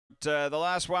the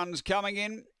last ones coming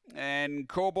in. And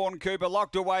Corborn Cooper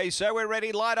locked away, so we're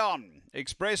ready. Light on.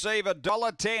 Express Eve,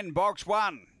 $1.10, box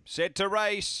 1. Set to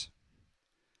race.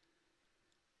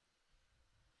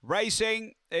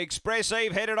 Racing, Express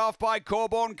Eve headed off by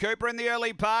Corborn Cooper in the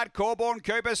early part. Corborn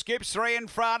Cooper skips 3 in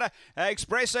front.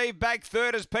 Express Eve back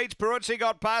third as Pete's Peruzzi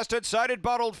got past it. So did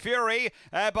Bottled Fury.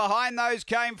 Behind those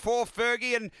came 4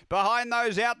 Fergie, and behind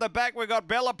those out the back we got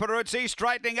Bella Peruzzi.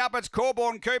 Straightening up, it's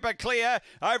Corborn Cooper clear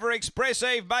over Express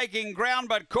Eve making ground,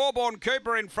 but Corborn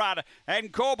Cooper in front.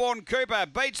 And Corborn Cooper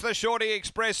beats the shorty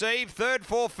Express Eve. Third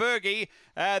for Fergie.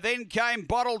 Then came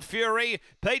Bottled Fury,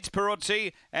 Pete's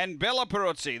Peruzzi and Bella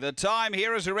Peruzzi. The time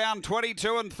here is around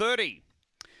 22 and 30.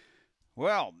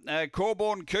 Well,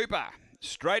 Corborn Cooper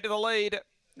straight to the lead,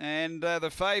 and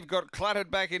the fave got cluttered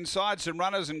back inside some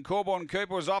runners, and Corborn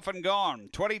Cooper was off and gone.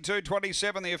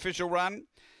 22-27 the official run.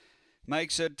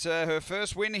 Makes it her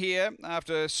first win here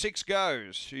after 6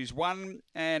 goes. She's 1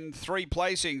 and 3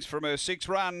 placings from her 6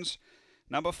 runs.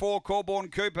 Number 4, Corborn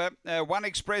Cooper. 1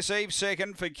 Express Eve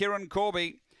second for Kieran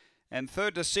Corby. And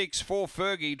third to 6 for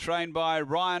Fergie, trained by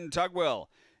Ryan Tugwell.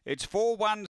 It's 4-1.